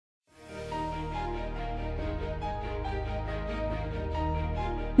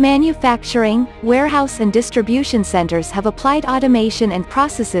Manufacturing, warehouse and distribution centers have applied automation and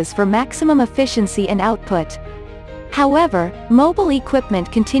processes for maximum efficiency and output. However, mobile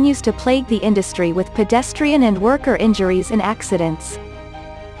equipment continues to plague the industry with pedestrian and worker injuries and accidents.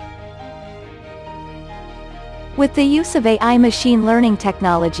 With the use of AI machine learning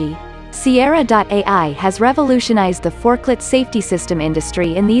technology, SIERA.AI has revolutionized the forklift safety system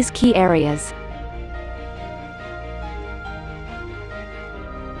industry in these key areas.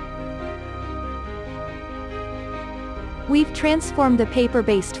 We've transformed the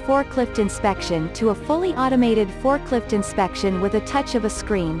paper-based forklift inspection to a fully automated forklift inspection with a touch of a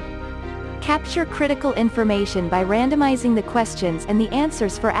screen. Capture critical information by randomizing the questions and the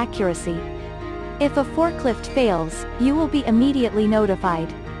answers for accuracy. If a forklift fails, you will be immediately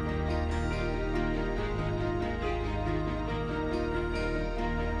notified.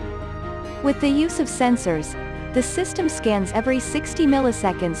 With the use of sensors, the system scans every 60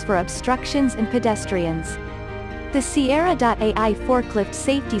 milliseconds for obstructions and pedestrians. The SIERA.AI Forklift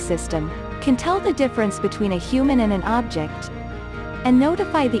Safety System can tell the difference between a human and an object, and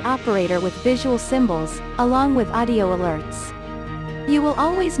notify the operator with visual symbols, along with audio alerts. You will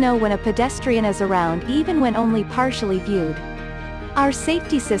always know when a pedestrian is around even when only partially viewed. Our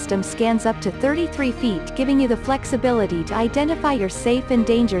safety system scans up to 33 feet, giving you the flexibility to identify your safe and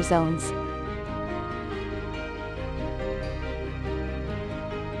danger zones.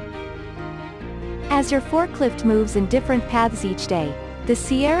 As your forklift moves in different paths each day, the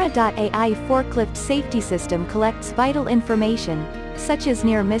SIERA.AI Forklift Safety System collects vital information, such as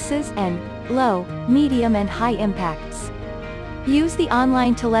near misses and low, medium and high impacts. Use the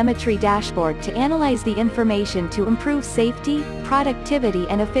online telemetry dashboard to analyze the information to improve safety, productivity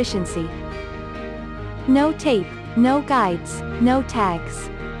and efficiency. No tape, no guides, no tags.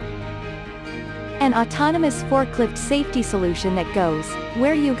 An autonomous forklift safety solution that goes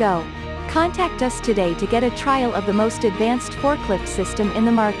where you go. Contact us today to get a trial of the most advanced forklift system in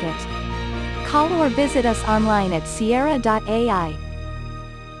the market. Call or visit us online at SIERA.AI.